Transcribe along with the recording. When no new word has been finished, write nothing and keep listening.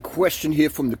question here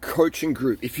from the coaching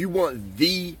group. If you want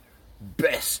the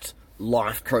best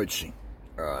life coaching,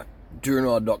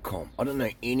 DrewandI.com. I don't know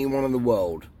anyone in the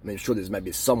world, I mean, sure there's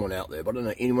maybe someone out there, but I don't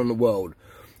know anyone in the world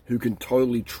who can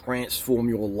totally transform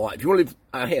your life. If you want to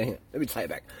live, let me take it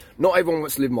back. Not everyone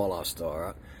wants to live my lifestyle,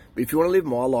 right? But if you want to live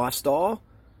my lifestyle,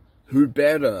 who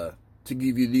better to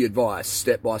give you the advice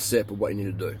step by step of what you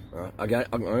need to do, right? Okay,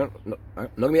 I'm not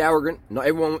going to be arrogant. Not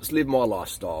everyone wants to live my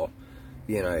lifestyle,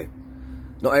 you know.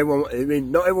 Not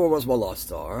everyone wants my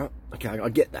lifestyle, right? Okay, I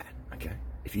get that, okay?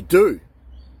 If you do,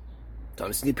 don't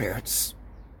listen to your parents.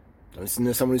 Don't listen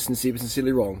to someone who's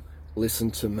sincerely wrong.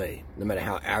 Listen to me. No matter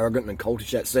how arrogant and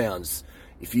cultish that sounds,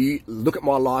 if you look at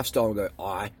my lifestyle and go,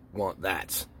 I want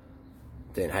that,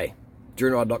 then hey,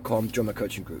 DrewandI.com, join my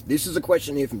coaching group. This is a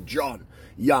question here from John,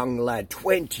 young lad,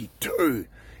 22.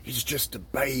 He's just a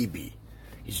baby.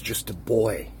 He's just a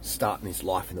boy starting his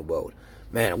life in the world.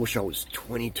 Man, I wish I was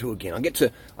 22 again. I get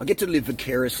to live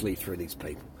vicariously through these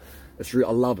people. It's real.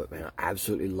 I love it, man. I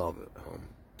absolutely love it.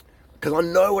 Because I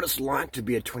know what it's like to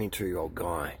be a 22-year-old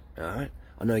guy. All right?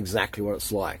 I know exactly what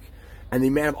it's like. And the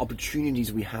amount of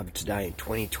opportunities we have today in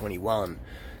 2021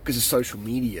 because of social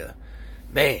media,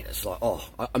 man, it's like, oh,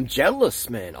 I'm jealous,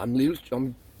 man. I'm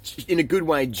in a good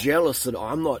way jealous that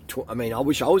I'm not, I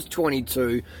wish I was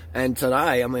 22, and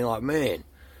today, like, man,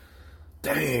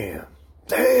 damn.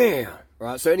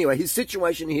 Right, so anyway, his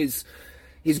situation, his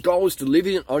goal is to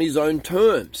live on his own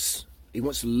terms. He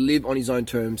wants to live on his own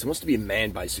terms. He wants to be a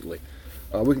man, basically.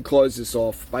 We can close this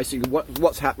off. Basically,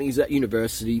 what's happening is at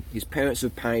university, his parents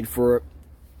have paid for it,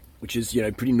 which is,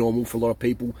 pretty normal for a lot of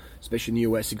people, especially in the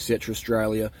US, etc.,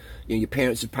 Australia. Your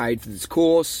parents have paid for this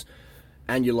course,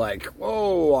 and you're like,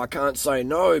 whoa, I can't say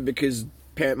no because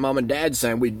mum and dad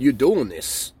saying, you're doing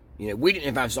this. We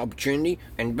didn't have this opportunity,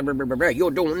 and blah, blah, blah, blah, blah, you're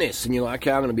doing this. And you're like,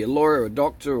 okay, I'm going to be a lawyer or a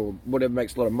doctor or whatever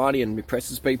makes a lot of money and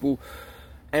impresses people.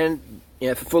 And,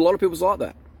 for a lot of people, it's like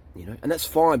that. And that's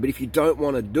fine. But if you don't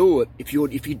want to do it, if you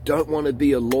don't want to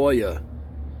be a lawyer,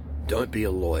 don't be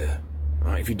a lawyer.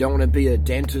 Right? If you don't want to be a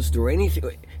dentist or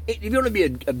anything, if you want to be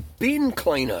a bin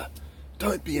cleaner,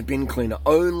 don't be a bin cleaner.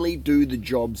 Only do the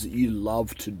jobs that you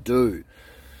love to do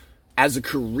as a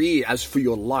career, as for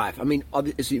your life.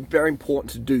 It's very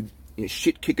important to do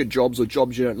shit kicker jobs or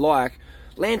jobs you don't like.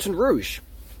 Lantern Rouge.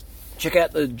 Check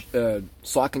out the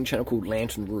cycling channel called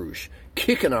Lantern Rouge.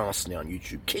 Kicking ass now on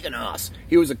YouTube. Kicking ass.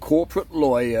 He was a corporate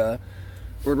lawyer.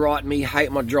 Would write me,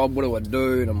 hate my job, what do I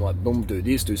do? And I'm like, boom, do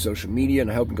this, do social media. And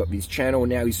I helped him got his channel.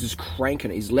 And now he's just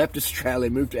cranking it. He's left Australia,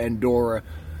 moved to Andorra,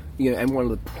 and one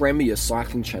of the premier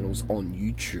cycling channels on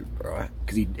YouTube, right?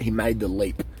 Because he made the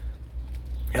leap.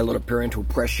 Had a lot of parental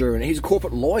pressure. And he's a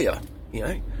corporate lawyer,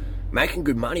 making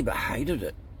good money, but hated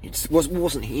it. It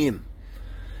wasn't him.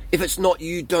 If it's not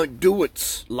you, don't do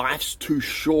it. Life's too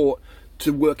short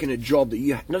to work in a job that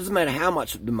it doesn't matter how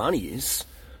much the money is.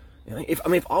 If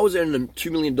I was earning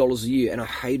 $2 million a year and I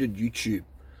hated YouTube,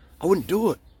 I wouldn't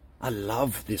do it. I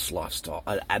love this lifestyle.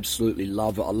 I absolutely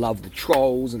love it. I love the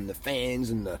trolls and the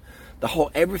fans and the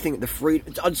whole everything, the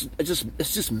freedom.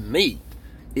 It's just me.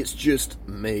 It's just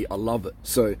me. I love it.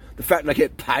 So the fact that I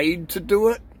get paid to do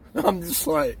it, I'm just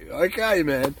like, okay,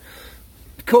 man,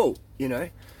 cool.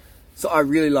 So I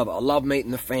really love it. I love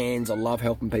meeting the fans. I love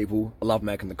helping people. I love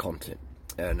making the content.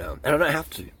 And I don't have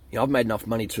to. I've made enough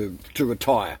money to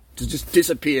retire, to just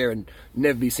disappear and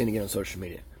never be seen again on social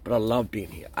media. But I love being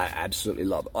here. I absolutely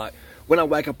love it. When I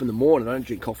wake up in the morning, I don't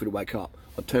drink coffee to wake up.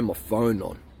 I turn my phone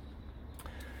on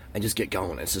and just get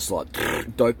going. It's just like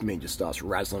dopamine just starts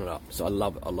razzling it up. So I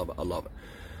love it. I love it. I love it.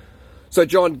 So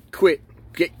John, quit.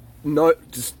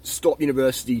 Just stop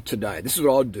university today. This is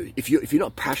what I'd do. If you're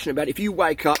not passionate about it, if you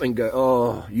wake up and go,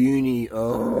 oh, uni,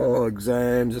 oh,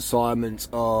 exams, assignments,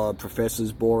 oh,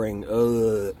 professors, boring,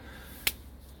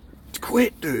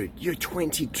 quit, dude. You're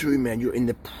 22, man. You're in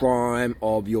the prime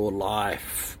of your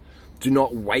life. Do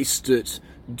not waste it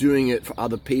doing it for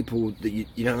other people that you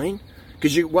know what I mean?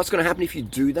 Because what's going to happen if you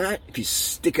do that? If you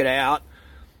stick it out,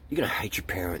 you're going to hate your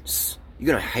parents. You're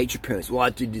going to hate your parents. Well,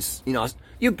 I did this,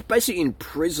 You're basically in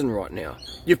prison right now.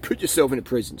 You've put yourself into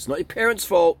prison. It's not your parents'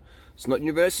 fault. It's not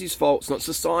university's fault. It's not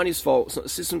society's fault. It's not the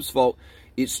system's fault.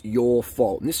 It's your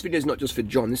fault. And this video is not just for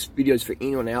John. This video is for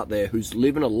anyone out there who's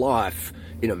living a life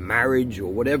in a marriage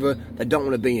or whatever they don't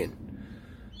want to be in.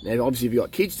 Now, obviously, if you've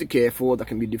got kids to care for, that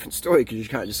can be a different story because you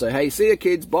can't just say, hey, see ya,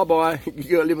 kids, bye-bye.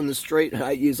 You got to live on the street,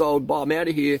 8 years old, bye, I'm out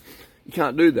of here. You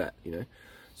can't do that,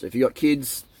 So if you've got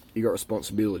kids, you got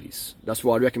responsibilities. That's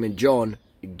why I'd recommend John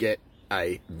get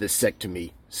a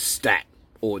vasectomy stat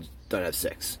or don't have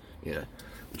sex,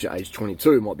 which at age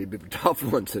 22 might be a bit of a tough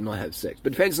one to not have sex,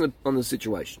 but it depends on the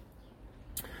situation.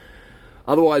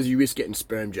 Otherwise, you risk getting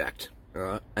sperm jacked, all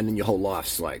right? And then your whole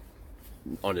life's like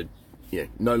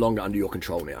no longer under your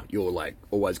control now. You're like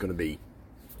always going to be,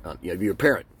 you're a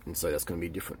parent, and so that's going to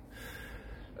be different.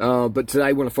 But today,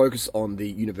 I want to focus on the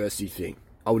university thing.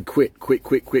 I would quit.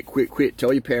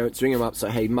 Tell your parents, ring them up, say,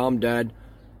 hey, mum, dad,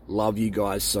 love you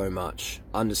guys so much.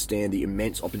 Understand the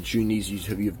immense opportunities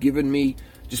you've given me.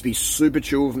 Just be super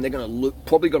chill with them. They're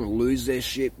probably going to lose their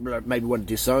shit, maybe want to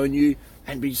disown you,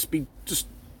 and just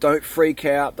don't freak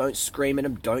out, don't scream at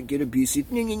them, don't get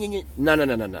abusive.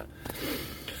 No.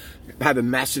 Have a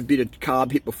massive bit of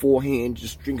carb hit beforehand,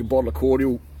 just drink a bottle of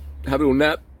cordial, have a little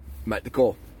nap, make the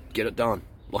call, get it done,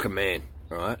 like a man,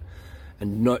 all right?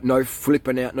 And no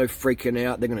flipping out, no freaking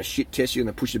out. They're going to shit test you and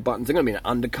they push the buttons. They're going to be in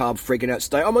an undercarb freaking out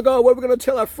state. Oh my God, what are we going to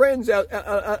tell our friends?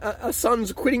 Our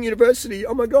sons quitting university.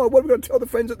 Oh my God, what are we going to tell the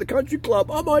friends at the country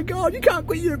club? Oh my God, you can't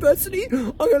quit university.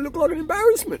 I'm going to look like an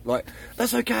embarrassment. Like,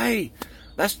 that's okay.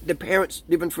 That's the parents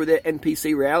living through their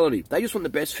NPC reality. They just want the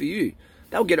best for you.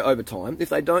 They'll get it over time. If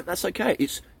they don't, that's okay.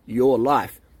 It's your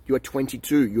life. You're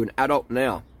 22. You're an adult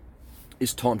now.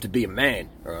 It's time to be a man,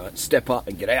 all right? Step up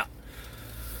and get out.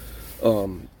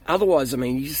 Otherwise, I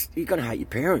mean, you're going to hate your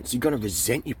parents. You're going to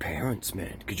resent your parents,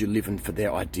 man, because you're living for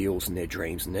their ideals and their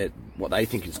dreams and what they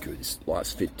think is good. This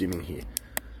life's fit dimming here.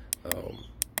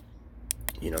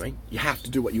 You know what I mean? You have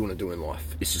to do what you want to do in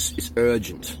life. It's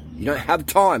urgent. You don't have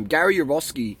time. Gary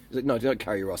Yourofsky, no, not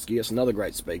Gary Yourofsky, that's another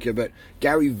great speaker, but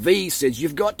Gary V says,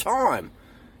 you've got time.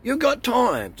 You've got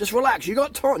time. Just relax. You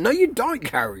got time. No, you don't,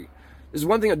 Gary. There's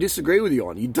one thing I disagree with you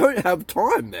on. You don't have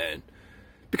time, man.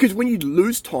 Because when you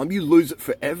lose time, you lose it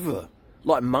forever.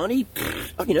 Like money,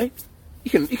 you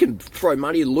can throw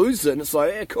money and lose it, and it's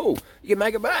like, yeah, cool. You can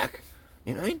make it back.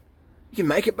 You know, you can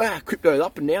make it back. Crypto's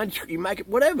up and down. You make it,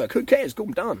 whatever. Who cares? Cool,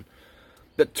 done.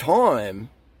 But time,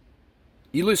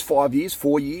 you lose 5 years,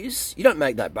 4 years, you don't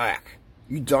make that back.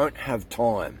 You don't have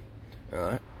time. All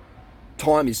right?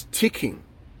 Time is ticking.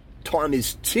 Time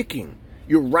is ticking.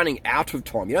 You're running out of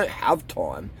time. You don't have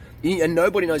time, and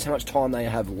nobody knows how much time they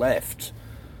have left.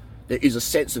 There is a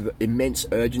sense of immense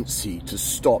urgency to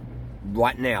stop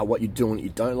right now what you're doing that you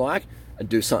don't like and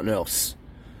do something else.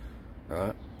 All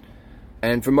right?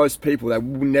 And for most people, they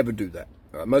will never do that.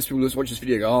 All right? Most people just watch this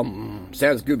video and go,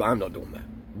 sounds good, but I'm not doing that.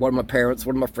 What are my parents,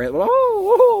 what are my friends?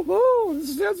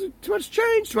 This sounds too much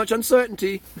change, too much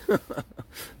uncertainty.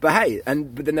 But hey,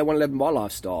 but then they want to live my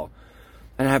lifestyle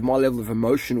and have my level of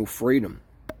emotional freedom.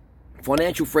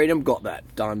 Financial freedom, got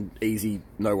that. Done, easy,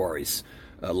 no worries.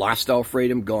 Lifestyle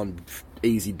freedom, gone,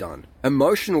 easy, done.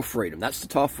 Emotional freedom, that's the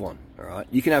tough one, all right?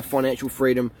 You can have financial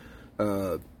freedom,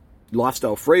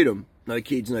 lifestyle freedom, no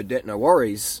kids, no debt, no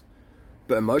worries,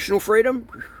 but emotional freedom,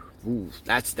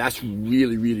 that's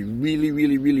really, really, really,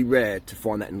 really, really rare to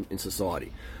find that in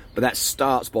society. But that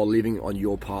starts by living on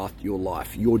your path, your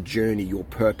life, your journey, your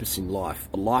purpose in life.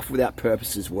 A life without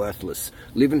purpose is worthless.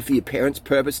 Living for your parents'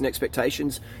 purpose and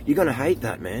expectations, you're going to hate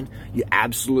that, man. You're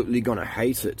absolutely going to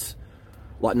hate it.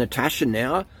 Like Natasha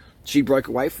now, she broke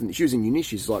away from, she was in uni,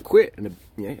 she's like quit. And,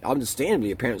 understandably,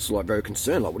 her parents were like very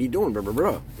concerned, like, what are you doing, blah, blah,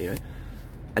 blah,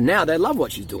 And now they love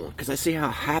what she's doing because they see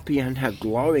how happy and how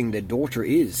glowing their daughter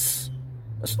is.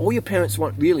 That's all your parents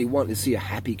really want is to see a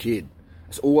happy kid.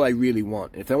 That's all they really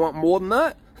want. And if they want more than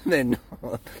that, then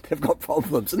they've got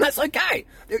problems. And that's okay.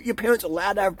 Your parents are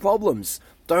allowed to have problems.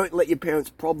 Don't let your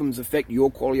parents' problems affect your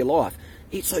quality of life.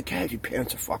 It's okay if your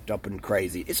parents are fucked up and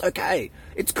crazy. It's okay.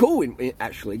 It's cool,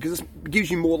 actually, because it gives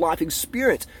you more life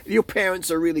experience. If your parents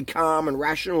are really calm and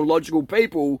rational, logical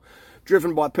people,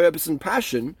 driven by purpose and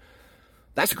passion,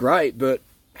 that's great, but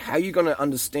how are you going to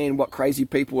understand what crazy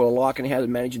people are like and how to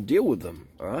manage and deal with them,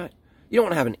 all right? You don't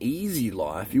want to have an easy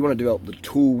life. You want to develop the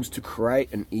tools to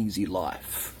create an easy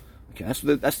life. Okay,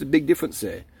 that's the big difference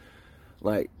there.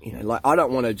 Like I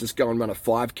don't want to just go and run a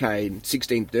 5K in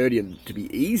 16:30 and to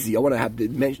be easy. I want to have the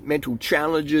mental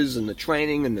challenges and the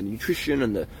training and the nutrition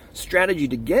and the strategy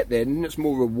to get there, and it's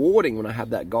more rewarding when I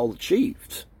have that goal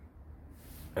achieved.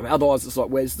 I mean, otherwise, it's like,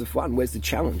 where's the fun? Where's the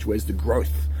challenge? Where's the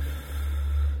growth?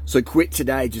 So quit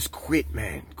today. Just quit,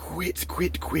 man. Quit. This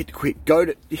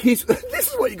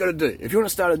is what you got to do. If you want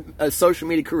to start a social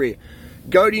media career,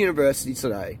 go to university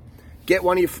today. Get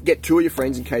two of your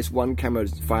friends in case one camera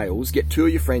fails. Get two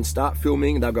of your friends, start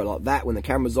filming, and they'll go like that when the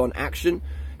camera's on, action,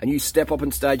 and you step up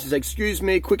on stage and say, excuse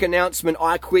me, quick announcement,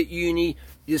 I quit uni,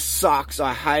 this sucks,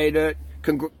 I hate it,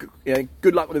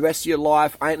 good luck with the rest of your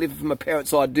life, I ain't living for my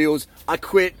parents' ideals, I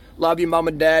quit, love you mum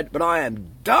and dad, but I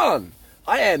am done.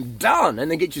 And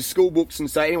then get your school books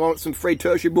and say, anyone want some free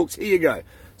tertiary books? Here you go.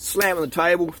 Slam on the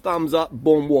table, thumbs up,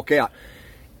 boom, walk out.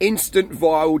 Instant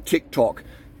viral TikTok.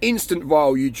 Instant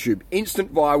viral YouTube,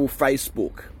 instant viral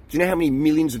Facebook. Do you know how many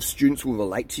millions of students will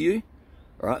relate to you?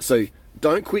 All right, so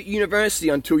don't quit university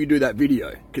until you do that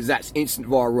video, because that's instant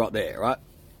viral right there, right?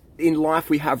 In life,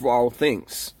 we have viral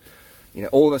things. You know,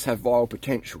 all of us have viral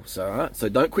potential, so all right? So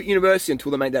don't quit university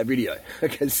until they make that video,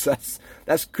 because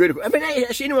that's critical. I mean,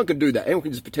 actually, anyone can do that. Anyone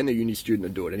can just pretend they're a uni student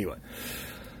and do it anyway.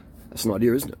 That's an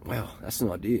idea, isn't it? Wow, that's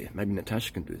an idea. Maybe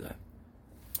Natasha can do that.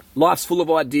 Life's full of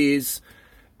ideas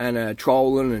and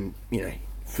trolling and, you know,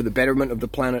 for the betterment of the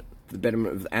planet, for the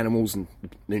betterment of the animals and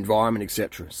the environment,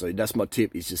 etc. So that's my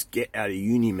tip, is just get out of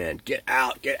uni, man. Get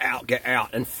out,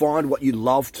 and find what you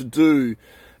love to do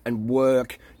and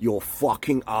work your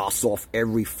fucking ass off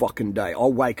every fucking day.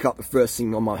 I'll wake up, the first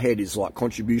thing on my head is like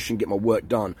contribution, get my work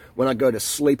done. When I go to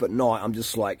sleep at night, I'm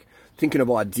just like thinking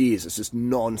of ideas. It's just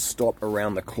non-stop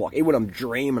around the clock. Even when I'm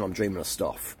dreaming of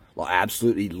stuff. Like, I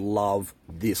absolutely love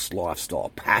this lifestyle,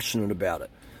 passionate about it.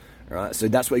 All right, so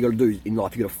that's what you got to do in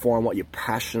life. You got to find what you're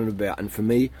passionate about. And for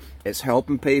me, it's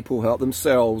helping people help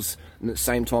themselves, and at the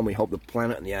same time, we help the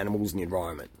planet and the animals and the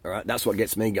environment. All right, that's what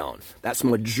gets me going. That's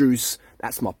my juice.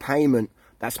 That's my payment.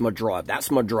 That's my drive. That's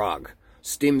my drug.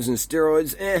 Stims and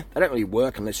steroids, they don't really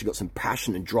work unless you've got some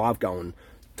passion and drive going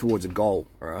towards a goal.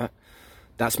 All right,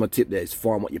 that's my tip there, is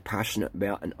find what you're passionate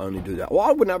about and only do that. Well,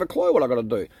 I wouldn't have a clue what I got to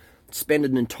do. Spend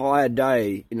an entire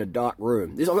day in a dark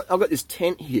room. I've got this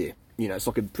tent here. You know, it's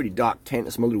like a pretty dark tent.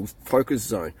 It's my little focus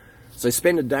zone. So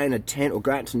spend a day in a tent or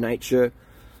go out into nature,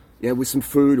 you know, with some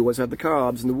food, always have the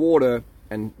carbs and the water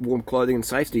and warm clothing and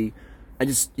safety. And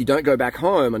just, you don't go back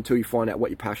home until you find out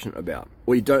what you're passionate about.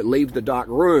 Or you don't leave the dark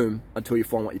room until you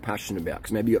find what you're passionate about.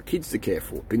 Because maybe you've got kids to care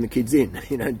for. Bring the kids in,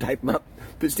 you know, tape them up,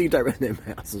 put sticky tape around their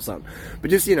mouths or something. But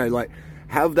just, you know, like,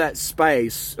 have that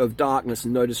space of darkness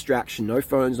and no distraction, no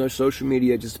phones, no social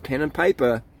media, just pen and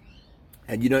paper.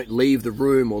 And you don't leave the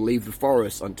room or leave the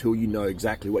forest until you know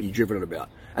exactly what you're driven about.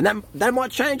 And that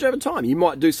might change over time. You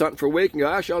might do something for a week and go,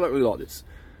 actually, I don't really like this.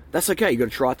 That's okay. You got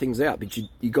to try things out, but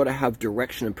you got to have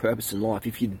direction and purpose in life.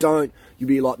 If you don't, you'll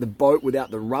be like the boat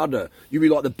without the rudder. You'll be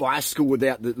like the bicycle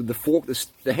without the fork.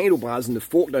 The handlebars and the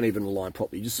fork don't even align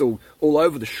properly. Just all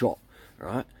over the shop, all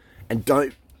right? And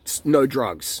no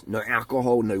drugs, no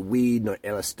alcohol, no weed, no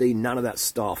LSD, none of that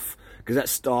stuff. Because that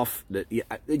stuff,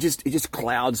 it just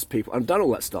clouds people. I've done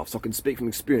all that stuff, so I can speak from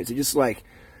experience. It just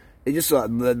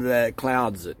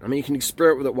clouds it. I mean, you can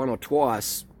experiment with it one or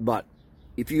twice, but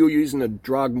if you're using a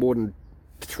drug more than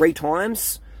 3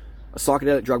 times, a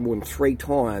psychedelic drug more than 3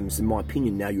 times, in my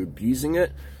opinion, now you're abusing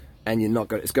it, and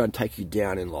it's going to take you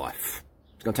down in life.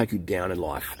 It's going to take you down in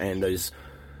life. And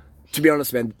to be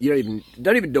honest, man,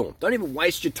 don't even do them. Don't even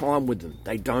waste your time with them.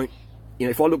 They don't. You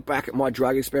know, if I look back at my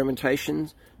drug experimentation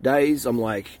days, I'm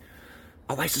like,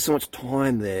 I wasted so much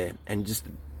time there. And just,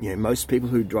 you know, most people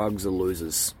who do drugs are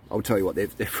losers. I'll tell you what, they're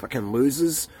fucking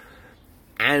losers,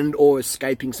 and or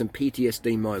escaping some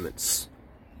PTSD moments.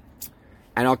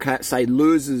 And I can't say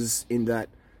losers in that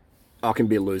I can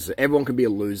be a loser. Everyone can be a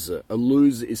loser. A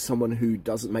loser is someone who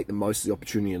doesn't make the most of the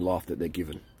opportunity in life that they're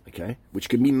given. Okay, which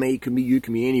can be me, can be you,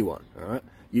 can be anyone. All right.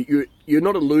 You're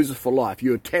not a loser for life.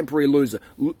 You're a temporary loser.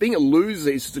 Being a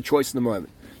loser is just a choice in the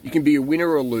moment. You can be a winner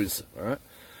or a loser, all right?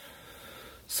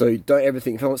 So don't ever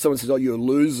think, if someone says, oh, you're a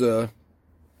loser,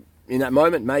 in that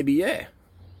moment, maybe, yeah.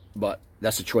 But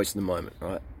that's a choice in the moment, all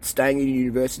right? Staying in a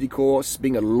university course,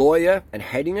 being a lawyer and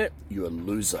hating it, you're a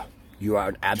loser. You are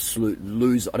an absolute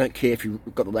loser. I don't care if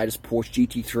you've got the latest Porsche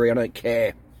GT3. I don't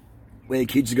care where your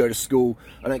kids go to school.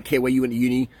 I don't care where you went to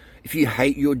uni. If you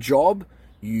hate your job,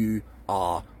 you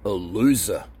are a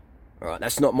loser. All right,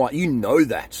 that's not you know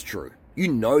that's true. You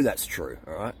know that's true,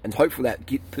 all right? And hopefully that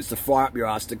puts the fire up your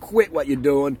ass to quit what you're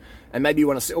doing, and maybe you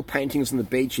want to sell paintings on the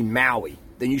beach in Maui.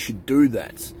 Then you should do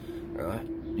that, all right?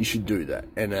 You should do that.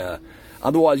 And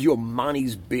otherwise, you're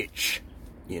money's bitch,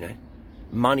 you know?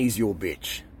 Money's your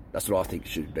bitch. That's what I think it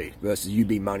should be, versus you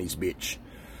be money's bitch.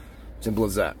 Simple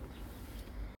as that.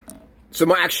 So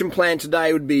my action plan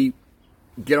today would be,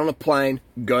 get on a plane,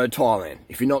 go to Thailand.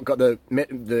 If you're not got the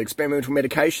experimental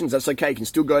medications, that's okay. You can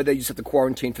still go there. You just have to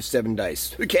quarantine for 7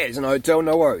 days. Who cares? In a hotel,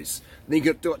 no worries. Then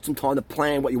you got some time to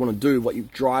plan what you want to do,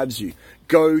 what drives you.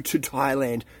 Go to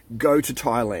Thailand. Go to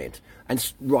Thailand.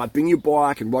 And bring your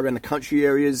bike and ride around the country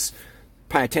areas.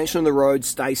 Pay attention on the road.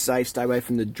 Stay safe. Stay away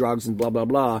from the drugs and blah, blah,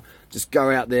 blah. Just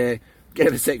go out there. Get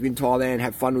a vasectomy in Thailand.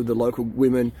 Have fun with the local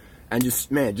women. And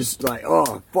just like,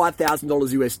 $5,000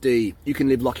 USD. You can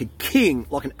live like a king,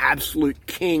 like an absolute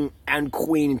king and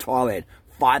queen in Thailand.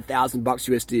 $5,000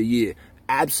 USD a year.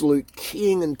 Absolute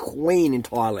king and queen in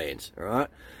Thailand, all right?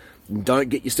 And don't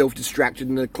get yourself distracted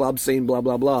in the club scene, blah,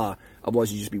 blah, blah.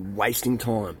 Otherwise, you just be wasting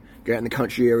time. Go out in the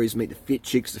country areas, meet the fit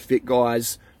chicks, the fit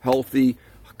guys, healthy,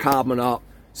 carbon up,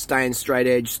 staying straight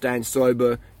edge, staying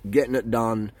sober, getting it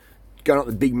done, going up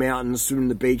the big mountains, swimming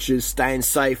the beaches, staying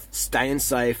safe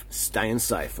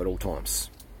at all times.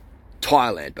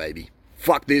 Thailand, baby.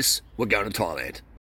 Fuck this, we're going to Thailand.